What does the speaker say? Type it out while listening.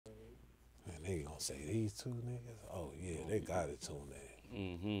He gonna say these two niggas? Oh yeah, they got it tune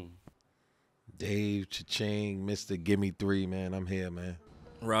in. Dave Cha-Ching, Mr. Gimme 3, man. I'm here, man.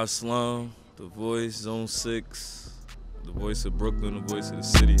 Raslam, the voice, Zone 6, the voice of Brooklyn, the voice of the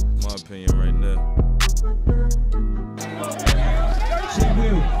city, in my opinion, right now.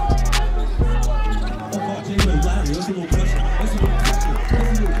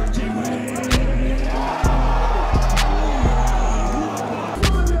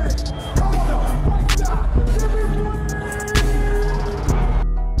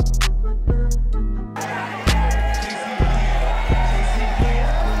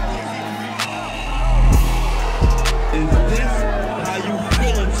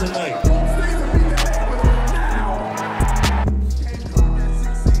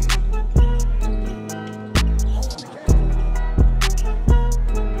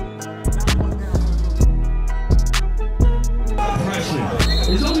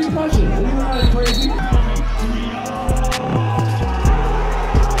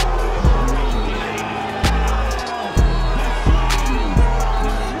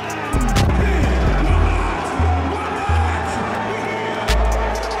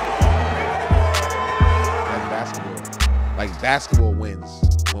 Basketball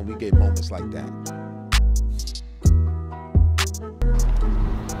wins when we get moments like that.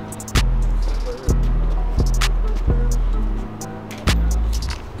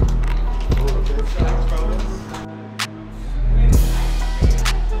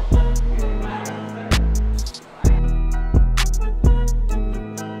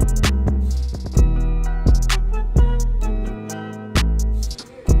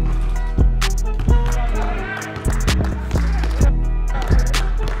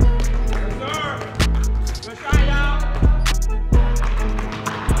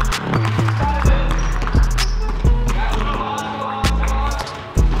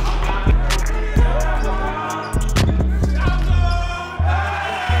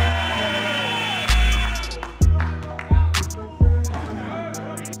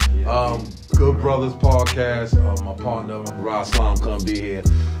 Good Brothers Podcast. My partner, Raslam, couldn't be here.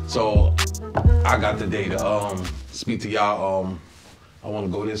 So I got the day to speak to y'all. I want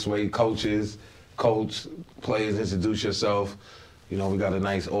to go this way. Coaches, coach, players, introduce yourself. You know, we got a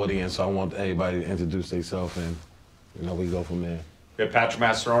nice audience, so I want everybody to introduce themselves, and, you know, we go from there. We have Patrick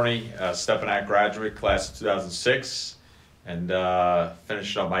Masseroni, Stepinac graduate, class of 2006, and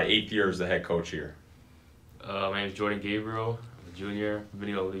finished up my 8th year as the head coach here. My name is Jordan Gabriel. I'm a junior,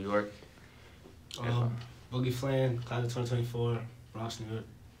 Video, New York. Boogie Flan, class of 2024, Bronx, New York.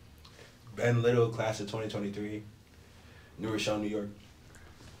 Ben Little, class of 2023, New Rochelle, New York.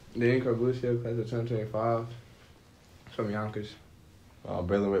 Dan Carbuccio, class of 2025, from Yonkers.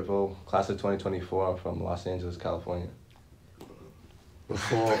 Braylon Whitville, class of 2024, from Los Angeles, California.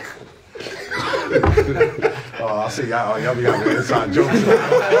 Before. I see y'all be having inside jokes. I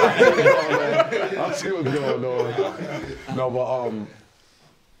see what's going on. No, but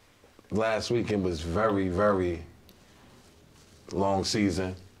last weekend was very, very long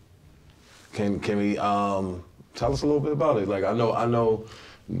season. Can we tell us a little bit about it? Like I know,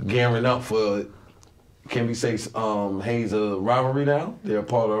 gearing up for. Can we say Hayes a rivalry now? They're a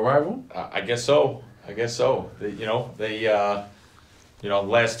part of a rival. I guess so. The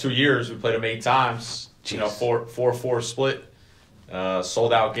last 2 years we played them 8 times. Jeez. You know, 4-4 split,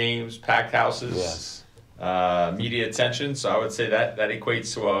 sold out games, packed houses. Yes. Media attention, so I would say that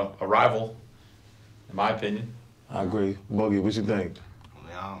equates to a rival, in my opinion. I agree. Boogie, what you think?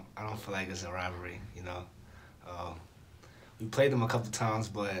 I don't feel like it's a rivalry, you know. We played them a couple times,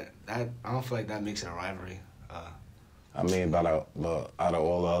 but I don't feel like that makes it a rivalry. I mean, out of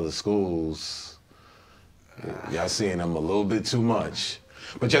all the other schools, y'all seeing them a little bit too much.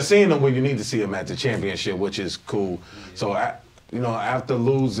 But you're seeing them where you need to see them at the championship, which is cool. Yeah. So, you know, after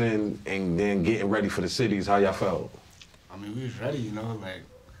losing and then getting ready for the cities, how y'all felt? I mean, we was ready, you know,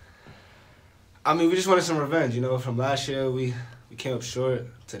 we just wanted some revenge, you know. From last year, we came up short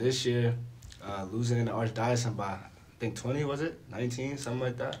to this year, losing in the Archdiocese by, I think 20, was it? 19, something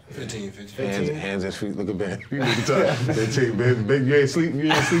like that? 15. Hands and feet, look at Ben. You need to tell 15, Ben, you ain't sleep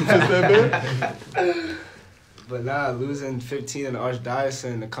since that, Ben? But losing 15 in the Archdiocese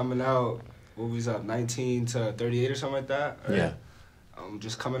and coming out, what was up, 19 to 38 or something like that? Right? Yeah.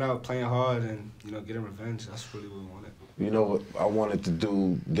 Just coming out, playing hard, and, you know, getting revenge. That's really what we wanted. You know what I wanted to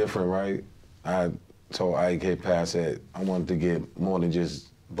do different, right? I told IK Pass that I wanted to get more than just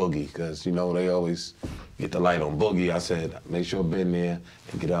Boogie, because, you know, they always get the light on Boogie. I said, make sure Ben there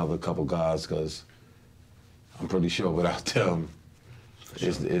and get out of a couple guys, because I'm pretty sure without them,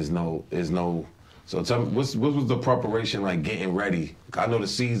 there's no So tell me, what was the preparation like getting ready? I know the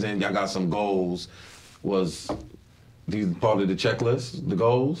season, y'all got some goals. Was these part of the checklist, the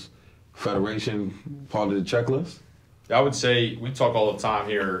goals? Federation part of the checklist? I would say we talk all the time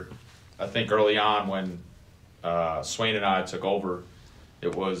here. I think early on when Swain and I took over,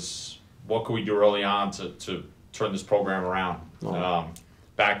 it was what could we do early on to turn this program around,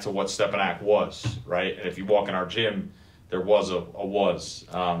 back to what Stepinac was, right? And if you walk in our gym, there was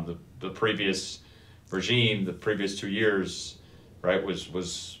the previous regime, the previous 2 years, right,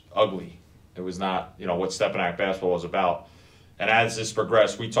 was ugly. It was not, what Stepinac basketball was about. And as this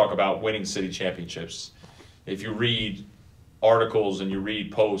progressed, we talk about winning city championships. If you read articles and you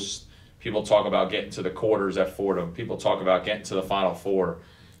read posts, people talk about getting to the quarters at Fordham. People talk about getting to the Final Four.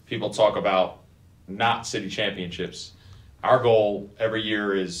 People talk about not city championships. Our goal every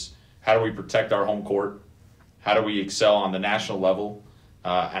year is how do we protect our home court? How do we excel on the national level?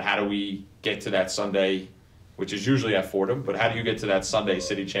 And how do we get to that Sunday, which is usually at Fordham, but how do you get to that Sunday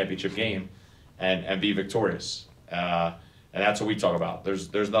city championship game and be victorious? And that's what we talk about.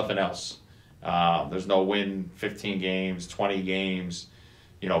 There's nothing else. There's no win 15 games, 20 games,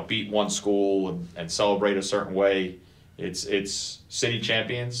 beat one school and celebrate a certain way. It's city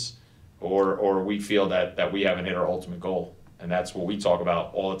champions or we feel that we haven't hit our ultimate goal. And that's what we talk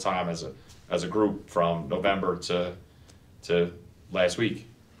about all the time as a group from November to last week.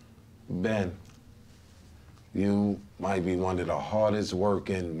 Ben, you might be one of the hardest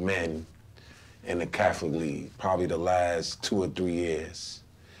working men in the Catholic League, probably the last 2 or 3 years.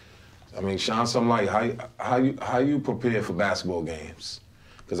 I mean, shine some light. How you prepare for basketball games?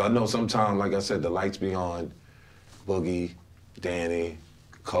 Because I know sometimes, like I said, the lights be on. Boogie, Danny,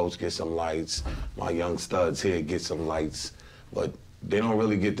 Coach get some lights. My young studs here get some lights, but they don't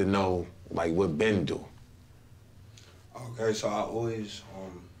really get to know like what Ben do. Okay, so I always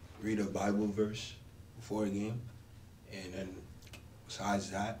read a Bible verse before a game, and then besides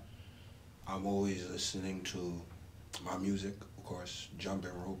that, I'm always listening to my music, of course, jump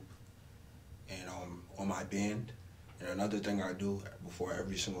and rope, and on my band. And another thing I do before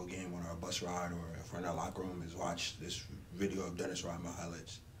every single game on our bus ride or if we're in our locker room is watch this video of Dennis Rodman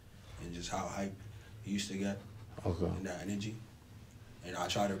highlights and just how hype he used to get and that energy. And I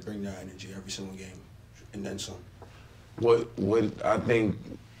try to bring that energy every single game and then some. What I think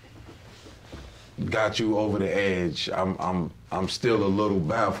got you over the edge? I'm still a little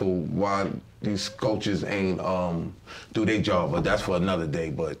baffled why these coaches ain't do their job, but that's for another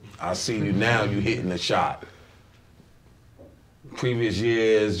day. But I see you now, you hitting the shot. Previous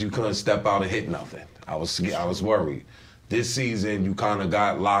years, you couldn't step out and hit nothing. I was worried. This season, you kind of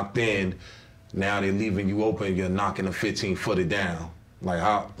got locked in. Now they're leaving you open. You're knocking a 15-footer down.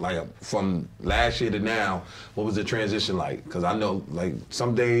 Like from last year to now, what was the transition like? Because I know, like,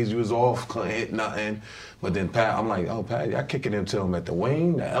 some days you was off, couldn't hit nothing. But then Pat, I'm like, oh, Pat, y'all kicking him to him at the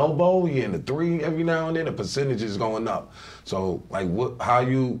wing, the elbow, he in the three every now and then. The percentage is going up. So, like, how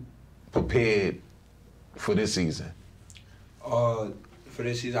you prepared for this season? For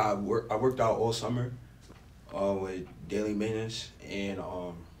this season, I worked out all summer with daily maintenance, and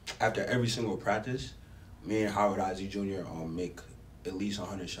after every single practice, me and Howard Ozzie Jr. Make at least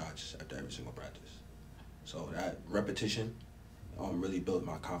 100 shots after every single practice. So that repetition really built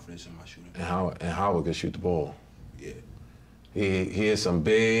my confidence in my shooting. And Howard can shoot the ball. Yeah. He has some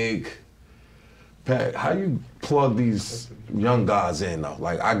big. Pat, how you plug these young guys in though?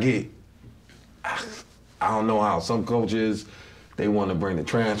 Like I don't know how. Some coaches, they want to bring the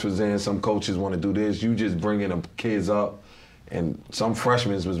transfers in. Some coaches want to do this. You just bringing the kids up, and some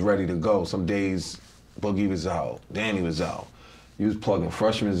freshmen was ready to go. Some days, Boogie was out, Danny was out. You was plugging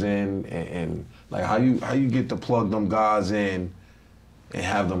freshmen in, and like how you get to plug them guys in and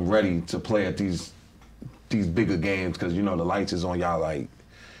have them ready to play at these bigger games, because the lights is on y'all like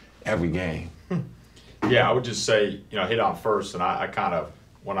every game. Yeah, I would just say, hit on first, and I kind of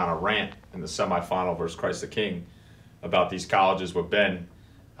went on a rant in the semifinal versus Christ the King about these colleges with Ben.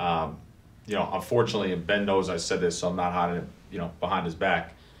 Unfortunately, and Ben knows I said this, so I'm not hiding it, behind his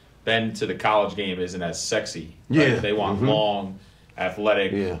back. Ben to the college game isn't as sexy. Right? Yeah. They want long,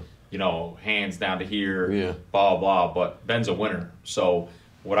 athletic, hands down to here, blah, blah, but Ben's a winner. So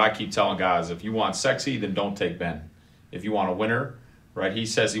what I keep telling guys, if you want sexy, then don't take Ben. If you want a winner, right, he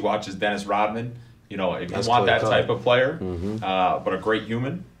says he watches Dennis Rodman. If you want that type of player, but a great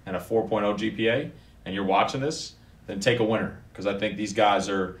human and a 4.0 GPA, and you're watching this, then take a winner. Because I think these guys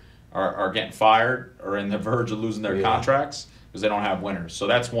are getting fired or in the verge of losing their contracts because they don't have winners. So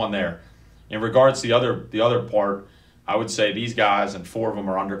that's one there. In regards to the other part, I would say these guys, and 4 of them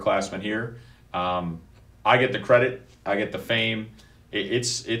are underclassmen here. I get the credit. I get the fame.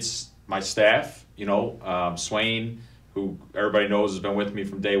 It's my staff. Swain, who everybody knows has been with me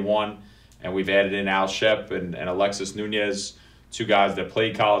from day one, and we've added in Al Shep and Alexis Nunez, 2 guys that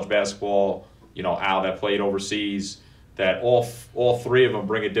played college basketball, Al that played overseas, that all 3 of them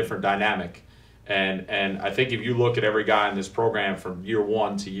bring a different dynamic. And I think if you look at every guy in this program from year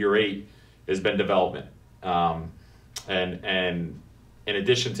 1 to year 8, there's been development. And in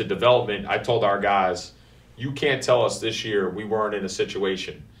addition to development, I told our guys, you can't tell us this year we weren't in a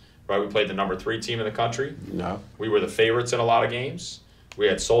situation, right? We played the number 3 team in the country. No. We were the favorites in a lot of games. We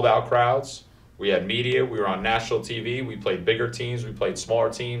had sold out crowds. We had media. We were on national TV. We played bigger teams. We played smaller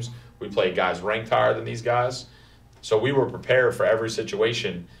teams. We played guys ranked higher than these guys. So we were prepared for every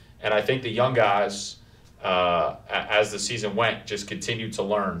situation. And I think the young guys, as the season went, just continued to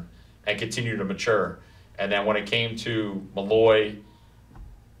learn and continued to mature. And then when it came to Malloy,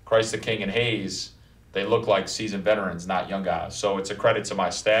 Christ the King, and Hayes, they look like seasoned veterans, not young guys. So it's a credit to my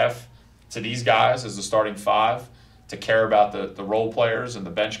staff, to these guys as the starting 5, to care about the role players and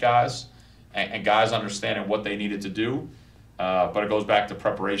the bench guys, and guys understanding what they needed to do. But it goes back to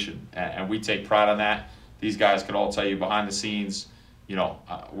preparation, and we take pride on that. These guys could all tell you behind the scenes,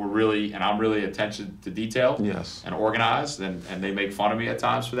 I'm really attention to detail, yes, and organized, and they make fun of me at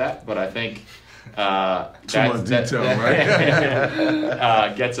times for that. But I think too much detail,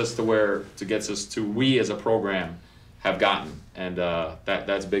 right? gets us to we as a program have gotten, and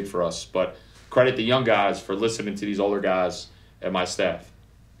that's big for us. But credit the young guys for listening to these older guys and my staff.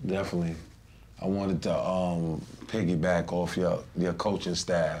 Definitely. I wanted to piggyback off your coaching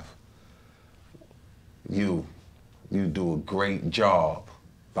staff. You do a great job.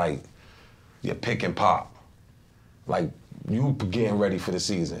 Like, you pick and pop. Like, you getting ready for the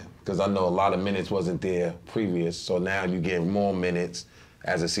season. Because I know a lot of minutes wasn't there previous, so now you get more minutes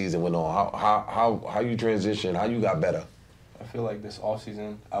as the season went on. How you transition? How you got better? I feel like this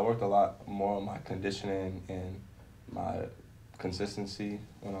offseason, I worked a lot more on my conditioning and my consistency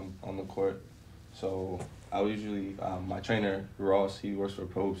when I'm on the court. So I usually, my trainer, Ross, he works for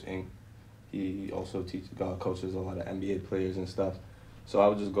Probes Inc. He also coaches a lot of NBA players and stuff. So I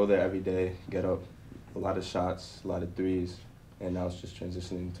would just go there every day, get up, a lot of shots, a lot of threes, and now it's just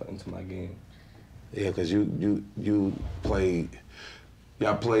transitioning into my game. Yeah, because you played,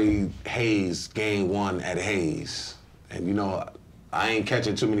 y'all played Hayes game 1 at Hayes. And I ain't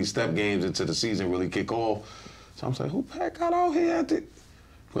catching too many step games until the season really kick off. So I'm saying, who Pat got out here at the?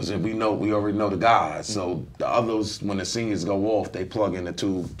 Because we already know the guys. So the others, when the seniors go off, they plug in the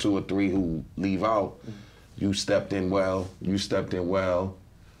two or three who leave out. You stepped in well. You stepped in well.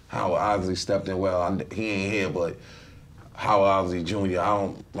 Howard Osley stepped in well. He ain't here, but Howard Osley Jr.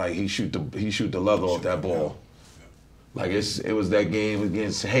 He shoot the leather off that ball. Like it was that game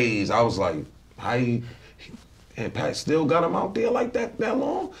against Hayes. I was like, and Pat still got him out there like that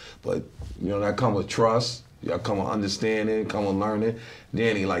long. But that come with trust. Y'all come with understanding, come with learning.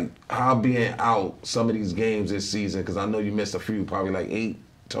 Danny, how being out some of these games this season, because I know you missed a few, probably 8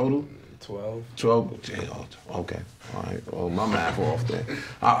 total? 12. 12? Okay. All right. Well, my math off there.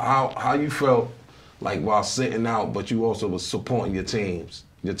 How you felt while sitting out, but you also was supporting your teammates?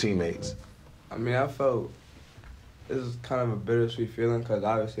 I mean, I felt it was kind of a bittersweet feeling because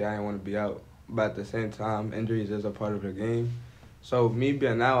obviously I didn't want to be out. But at the same time, injuries is a part of the game. So me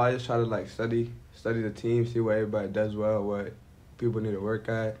being out, I just try to study the team, see what everybody does well, what people need to work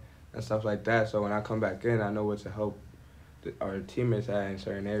at, and stuff like that. So when I come back in, I know what to help our teammates at in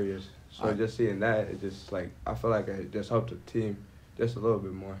certain areas. So just seeing that, it just I feel like it just helped the team just a little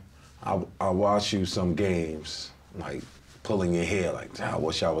bit more. I watch you some games, pulling your hair, I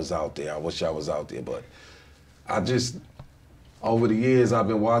wish I was out there. I wish I was out there. But over the years, I've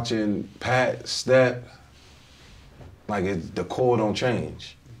been watching Pat step, the core don't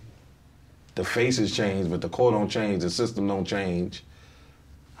change. The faces change, but the core don't change. The system don't change.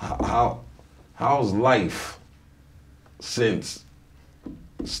 How's life since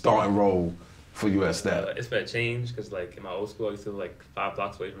starting role for you at Step? It's been a change because in my old school, I used to live 5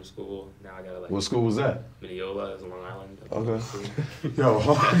 blocks away from school. Now I gotta What school was that? Mineola, is in Long Island. Okay.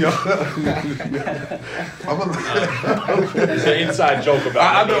 It's an inside joke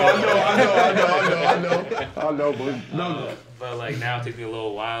about it. I know, but no. But now it takes me a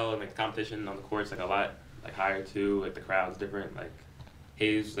little while, and the competition on the court's a lot higher too. The crowd's different.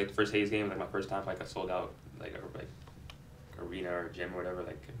 Hayes, the first Hayes game, my first time, I sold out arena or gym or whatever.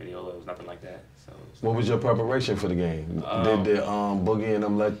 Mineola, it was nothing like that. So. What was your preparation for the game? Did Boogie and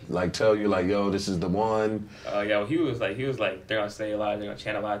them tell you yo, this is the one? Yeah, he was they're gonna say a lot, they're gonna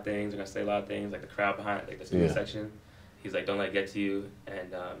chant a lot of things, they're gonna say a lot of things, the crowd behind the student section. He's don't let it get to you,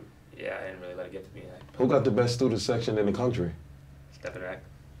 and yeah, I didn't really let it get to me. Who got the best student section in the country? Stepinac.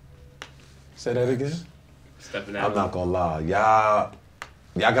 Say that again? Stepping out. I'm not gonna lie. Y'all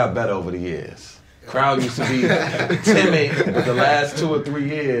got better over the years. Crowd used to be timid, but the last 2 or 3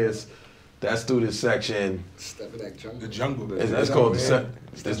 years, that student section, Stepinac jungle. The jungle. it's called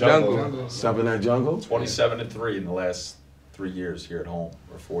the jungle. Stepinac jungle. 27-3 in the last 3 years here at home,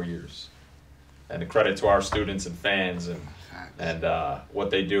 or 4 years. And the credit to our students and fans and what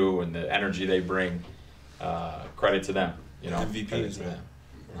they do and the energy they bring. Credit to them. You know, MVPs, credit to man. them.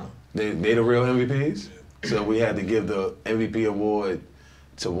 They the real MVPs. So we had to give the MVP award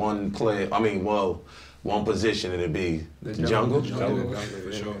to one player. I mean, well, one position, and it'd be the jungle. Jungle,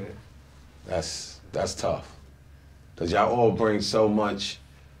 for sure. That's tough. Cause y'all all bring so much,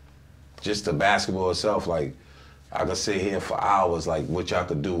 just to basketball itself. Like I could sit here for hours, like what y'all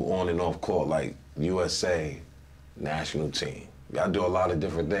could do on and off court, like USA national team. Y'all do a lot of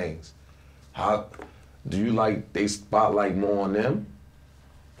different things. How do you like they spotlight more on them?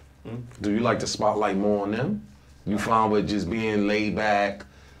 Do you like to spotlight more on them? You find with just being laid back,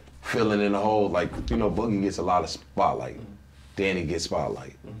 filling in the hole, like, you know, Boogie gets a lot of spotlight. Danny gets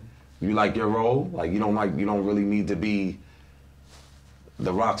spotlight. You like your role? Like you don't really need to be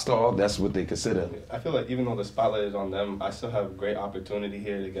the rock star. That's what they consider. I feel like even though the spotlight is on them, I still have great opportunity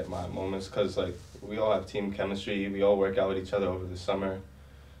here to get my moments because like we all have team chemistry. We all work out with each other over the summer,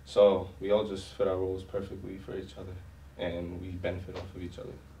 so we all just fit our roles perfectly for each other, and we benefit off of each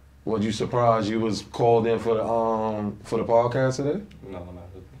other. Was you surprised you was called in for the podcast today? No, not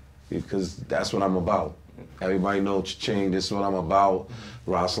really. Because that's what I'm about. Everybody knows Ching, this is what I'm about.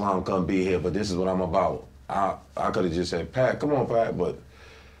 Raslam couldn't be here, but this is what I'm about. I could have just said, Pat, come on, Pat, but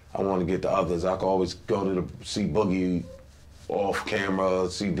I want to get the others. I could always go to see Boogie off camera,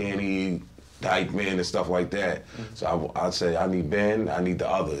 see Danny, Dykeman, and stuff like that. So I'd say, I need Ben, I need the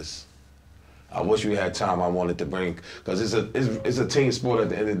others. I wish we had time I wanted to bring, because it's a team sport at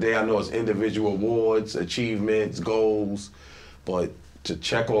the end of the day. I know it's individual awards, achievements, goals, but to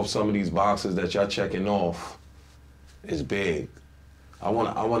check off some of these boxes that y'all checking off is big. I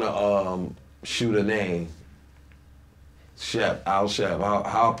wanna shoot a name. Shep, Al Shep.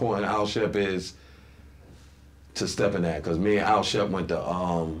 How important Al Shep is to Stepinac, because me and Al Shep went to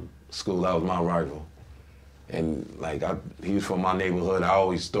school. That was my rival. And like he was from my neighborhood. I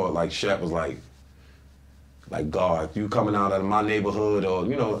always thought like Shep was like God. You coming out of my neighborhood or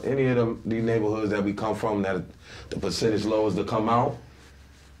you know any of these neighborhoods that we come from that the percentage lowest to come out,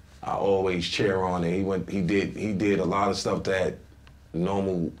 I always cheer on it. He did a lot of stuff that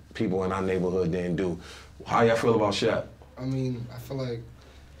normal people in our neighborhood didn't do. How y'all feel about Shep? I mean, I feel like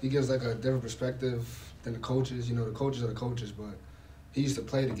he gives like a different perspective than the coaches. You know, the coaches are the coaches, but he used to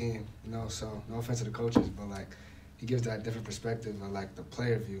play the game, you know, so no offense to the coaches, but like he gives that different perspective of like the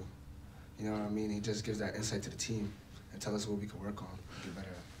player view. You know what I mean? He just gives that insight to the team and tell us what we can work on and get better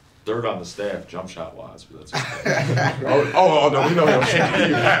at. Third on the staff, jump shot wise, but that's okay. oh no, we know him.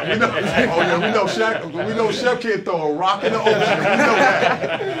 We know Shaq. We know Shep can't throw a rock in the ocean. We know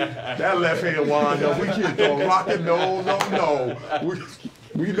that. That left hand wind up. We can't throw a rock in no.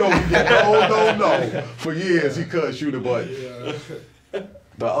 We know he get no. For years he couldn't shoot it, but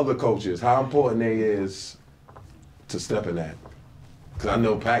the other coaches, how important they is to Stepinac. Because I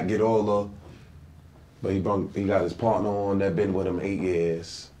know Pat get all the, but he got his partner on that been with him 8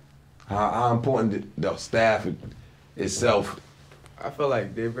 years. How important the staff itself? I feel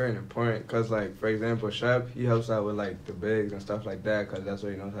like they're very important because, like, for example, Shep, he helps out with, like, the bigs and stuff like that because that's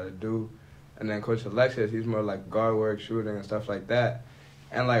what he knows how to do. And then Coach Alexis, he's more like guard work, shooting, and stuff like that.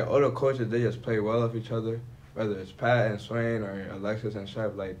 And, like, all the coaches, they just play well with each other, whether it's Pat and Swain or Alexis and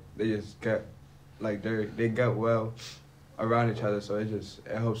Shep. Like, they just get, like, they get well around each other, so it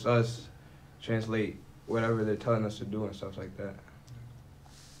helps us translate whatever they're telling us to do and stuff like that.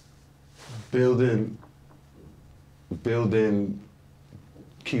 Building,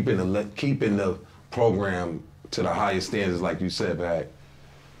 keeping the program to the highest standards, like you said, Pat.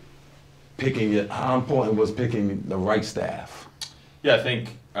 How important was picking the right staff? Yeah, I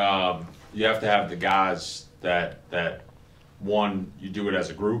think you have to have the guys that one, you do it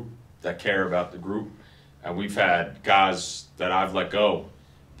as a group, that care about the group. And we've had guys that I've let go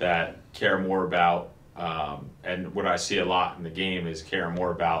that care more about, and what I see a lot in the game is care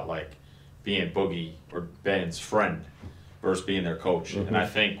more about like being Boogie or Ben's friend versus being their coach. And I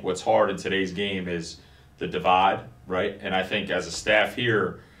think what's hard in today's game is the divide, right? And I think as a staff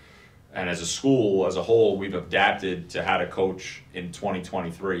here and as a school as a whole, we've adapted to how to coach in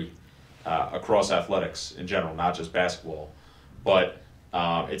 2023 across athletics in general, not just basketball. But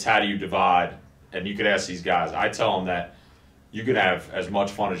it's how do you divide, and you could ask these guys. I tell them that you could have as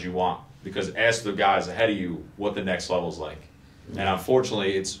much fun as you want because ask the guys ahead of you what the next level's like. And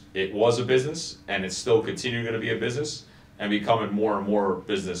unfortunately, it was a business, and it's still continuing to be a business, and becoming more and more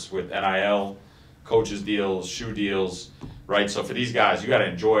business with NIL, coaches deals, shoe deals, right? So for these guys, you got to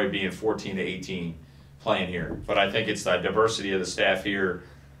enjoy being 14 to 18 playing here. But I think it's the diversity of the staff here,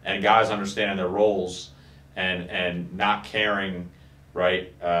 and guys understanding their roles, and not caring,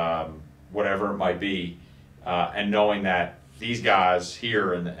 right, whatever it might be, and knowing that these guys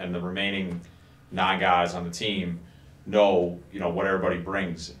here and the remaining 9 guys on the team know, what everybody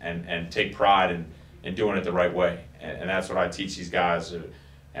brings, and take pride in doing it the right way. And that's what I teach these guys,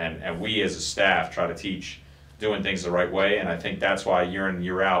 and we as a staff try to teach doing things the right way. And I think that's why year in and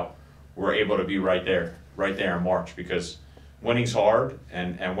year out, we're able to be right there in March, because winning's hard,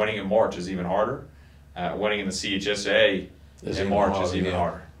 and winning in March is even harder. Winning in the CHSA in March is even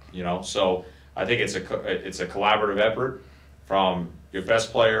harder. So I think it's a collaborative effort from your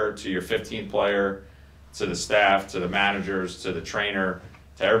best player to your 15th player, to the staff, to the managers, to the trainer,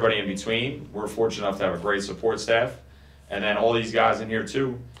 to everybody in between. We're fortunate enough to have a great support staff. And then all these guys in here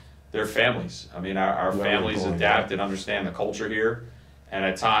too, they're families. I mean, our families adapt and understand the culture here. And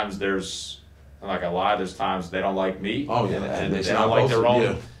at times I'm not gonna lie, there's times they don't like me. Oh, yeah. And they don't like their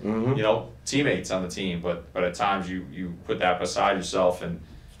own, teammates on the team. But at times you put that beside yourself, and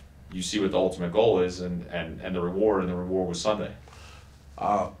you see what the ultimate goal is, and the reward, was Sunday.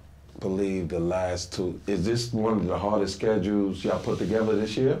 I believe the last 2, is this one of the hardest schedules y'all put together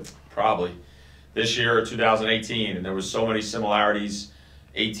this year? Probably. This year, 2018, and there was so many similarities.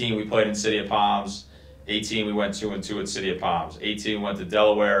 18, we played in City of Palms. 18, we went 2-2 at City of Palms. 18, we went to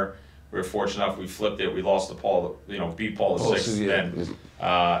Delaware. We were fortunate enough, we flipped it. We lost to Paul, beat Paul the 6th.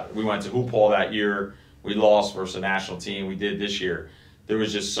 Then we went to Hoop Hall that year. We lost versus a national team. We did this year. There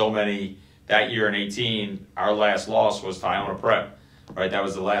was just so many. That year in 18, our last loss was to Iona Prep, right? That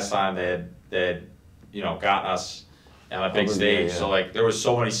was the last time they had gotten us on a big stage. Yeah. So there was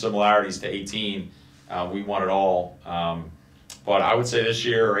so many similarities to 18. We won it all. But I would say this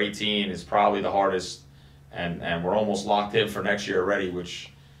year, or 18, is probably the hardest, and we're almost locked in for next year already,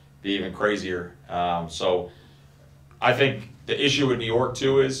 which be even crazier. So I think the issue with New York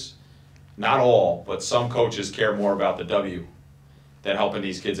too is not all, but some coaches care more about the W than helping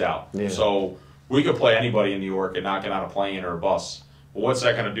these kids out. Yeah. So we could play anybody in New York and knock it out a plane or a bus. Well, what's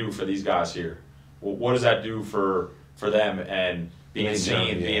that going to do for these guys here? Well, what does that do for them, and being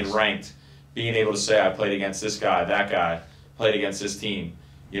seen, being ranked, being able to say I played against this guy, that guy, played against this team,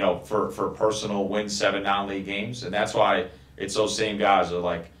 for personal win 7 non-league games. And that's why it's those same guys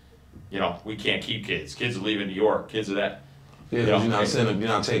are we can't keep kids. Kids are leaving New York. Kids are that. Yeah, you're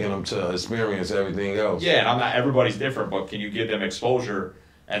not taking them to experience everything else. Yeah, and everybody's different, but can you give them exposure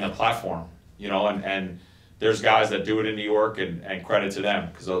and the platform? And there's guys that do it in New York, and credit to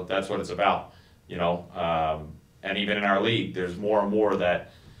them, because that's what it's about. And even in our league, there's more and more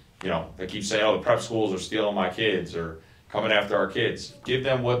that, they keep saying, oh, the prep schools are stealing my kids or coming after our kids. Give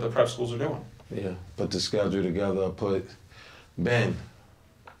them what the prep schools are doing. Yeah, put the schedule together, Ben,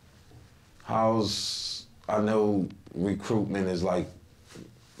 I know recruitment is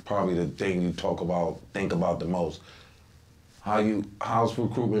probably the thing you think about the most. How's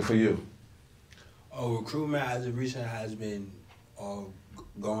recruitment for you? Recruitment as of recent has been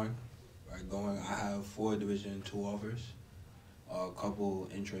going. I have 4 Division II offers, a couple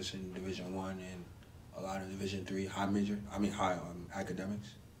interests in Division I, and a lot of Division III high academics.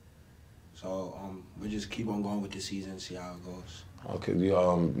 So we just keep on going with the season, see how it goes. Okay,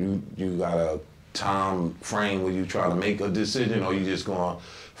 you got a time frame where you try to make a decision, or you just gonna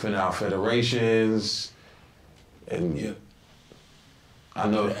fill out federations? And yeah, I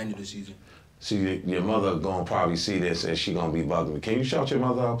know at the end of the season. See, your mother gonna probably see this, and she gonna be bugging me. Can you shout your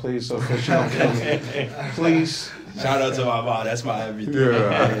mother out, please, so she don't kill me, please? Shout out to my mom. That's my everything.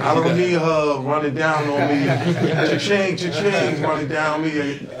 Yeah, I don't need her running down on me. Cha-ching, running down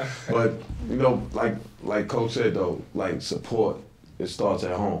me. But like Coach said though, support, it starts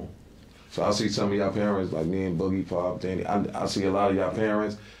at home. So I see some of y'all parents, like me and Boogie, Pop, Danny. I see a lot of y'all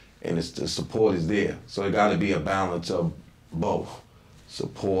parents, and the support is there. So it got to be a balance of both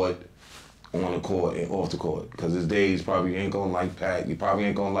support on the court and off the court. Because there's days probably you ain't gonna like Pat, you probably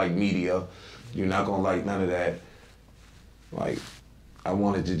ain't gonna like media, you're not gonna like none of that. We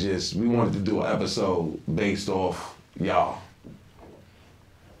wanted to do an episode based off y'all.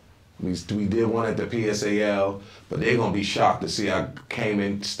 We did one at the PSAL, but they're gonna be shocked to see I came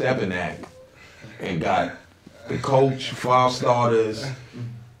in Stepinac and got the coach, 5 starters,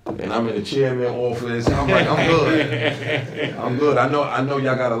 and I'm in the chairman office. I'm good. I'm good. I know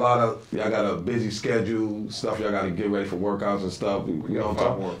y'all got y'all got a busy schedule, stuff y'all got to get ready for workouts and stuff. We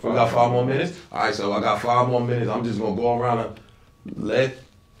got 5 more minutes. All right, so I got 5 more minutes. I'm just gonna go around let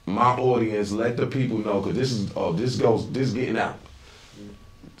my audience, let the people know, because this getting out.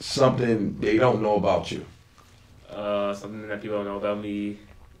 Something they don't know about you. Something that people don't know about me.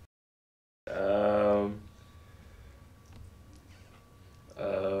 How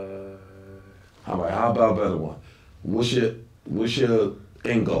about a better one? What's your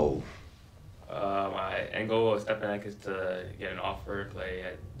end goal? My end goal of Stepinac is to get an offer to play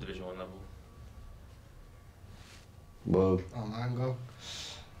at Division I level. Well, Mine go.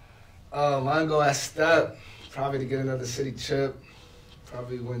 Mine go at Step. Probably to get another city chip.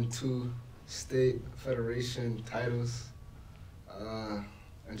 Probably win 2 state federation titles.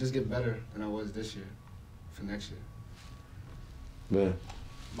 And just get better than I was this year for next year. man.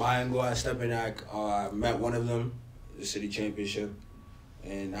 My end goal at Stepinac, I met one of them, the city championship,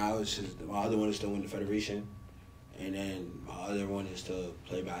 and now my other one is to win the federation, and then my other one is to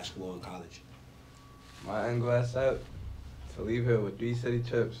play basketball in college. My end goal at Step, to leave here with 3 city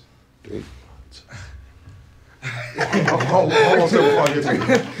chips. 3. Hold on,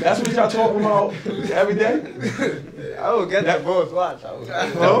 that's what y'all talking about every day? I will get that most watch. I'm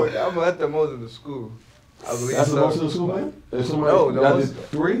gonna let the most in the school. I believe That's so. the most of the school, man? No, the most.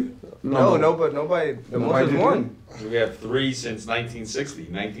 3? No, but nobody. The most is 1. We have 3 since 1960.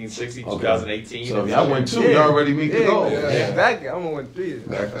 1960, 2018. So if y'all win 2, you already meet the goal. Yeah, exactly. I'm gonna win 3.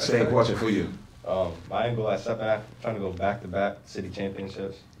 Same question for you. My end goal at Stepinac, I'm trying to go back-to-back city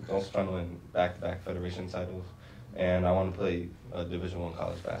championships. I'm also trying to win back-to-back federation titles. And I want to play Division I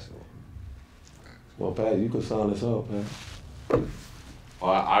college basketball. Well, Pat, you can sign us up, man.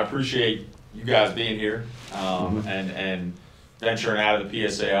 Well, I appreciate you guys being here and venturing out of the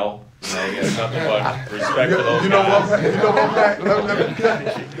PSAL. You know, you got nothing but respect for those guys. You know what, Pat?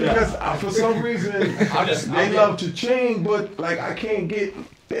 Because for some reason, they love to chain, but like I can't get.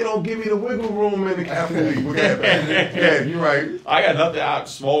 They don't give me the wiggle room in the Catholic League. Yeah, you're right. I got nothing out.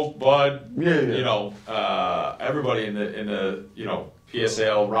 Smoke, Bud. Yeah. You know, everybody in the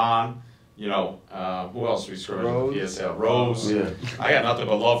PSL. Ron. You know, who else we screwed in the PSL? Rose. Yeah. I got nothing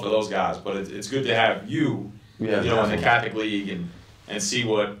but love for those guys. But it's good to have you. Yeah, you know, in the Catholic League and see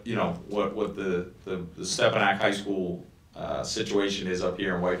what what the Stepinac High School situation is up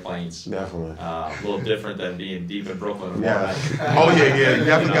here in White Plains. Definitely. A little different than being deep in Brooklyn. Yeah. Oh yeah. You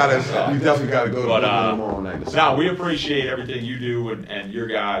definitely gotta go to Brooklyn tomorrow night. Now we appreciate everything you do and your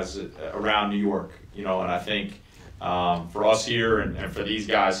guys around New York. You know, and I think for us here and for these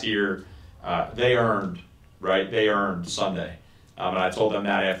guys here, they earned Sunday. And I told them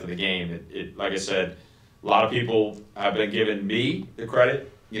that after the game. It like I said, a lot of people have been giving me the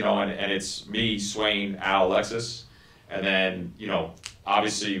credit. You know, and it's me, Swain, Al, Alexis. And then, you know,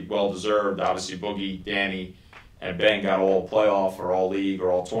 obviously well-deserved, obviously Boogie, Danny, and Ben got all playoff or all league or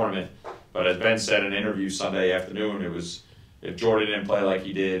all tournament. But as Ben said in an interview Sunday afternoon, it was if Jordan didn't play like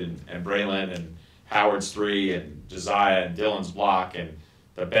he did and Braylon and Howard's 3 and Josiah and Dylan's block and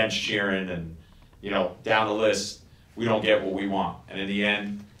the bench cheering and, you know, down the list, we don't get what we want. And in the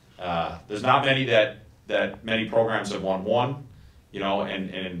end, there's not many that many programs have won 1. You know, and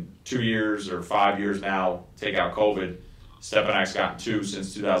in 2 years or 5 years now, take out COVID, Stepinac's gotten 2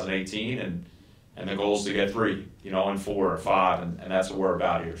 since 2018, and the goal is to get 3, you know, and 4 or 5, and that's what we're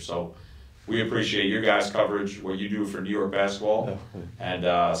about here. So we appreciate your guys' coverage, what you do for New York basketball, and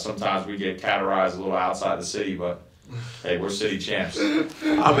sometimes we get categorized a little outside the city, but hey, we're city champs.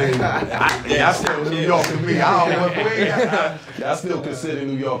 I mean, y'all still New York to me. I don't know. Y'all still consider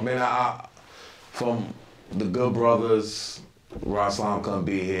New York, man. From the good brothers. Raslam couldn't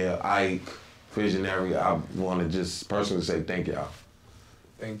be here. Ike, Visionary. I want to just personally say thank y'all.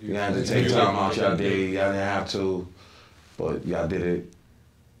 Thank you. You had to take time out y'all day. Y'all didn't have to, but y'all did it.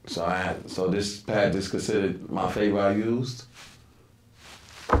 So this pad is considered my favorite I used.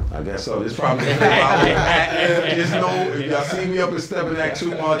 I guess so. This probably the favorite I used. If y'all see me up and stepping that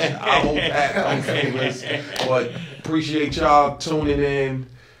too much, I hope that I'm famous. But appreciate y'all tuning in.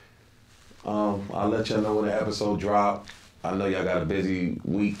 I'll let y'all know when the episode drop. I know y'all got a busy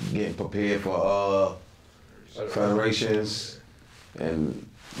week getting prepared for federations and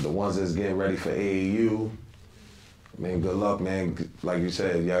the ones that's getting ready for AAU. Man, good luck, man. Like you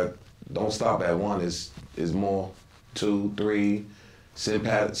said, y'all don't stop at 1. Is more 2, 3. Send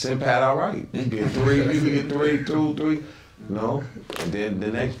Pat all right. You get 3. You can get 3, 2, 3. No, and then the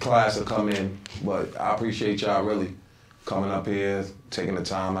next class will come in. But I appreciate y'all really coming up here, taking the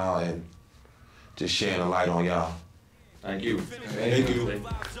time out, and just sharing a light on y'all. Thank you. Thank you.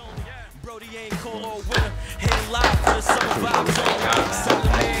 Brody ain't cold all winter. Hitting live for the summer vibes on.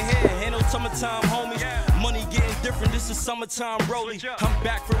 Something man here. Ain't no summertime, homie. Money getting different. This is summertime rolling. I'm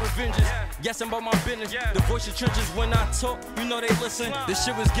back for revenges. Guessing about my business. The voice of trenches when I talk, you know they listen. This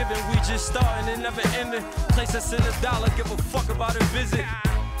shit was given, we just starting, it never ending. Place us in $1, give a fuck about a visit.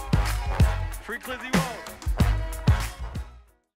 Free Clizzy Wall.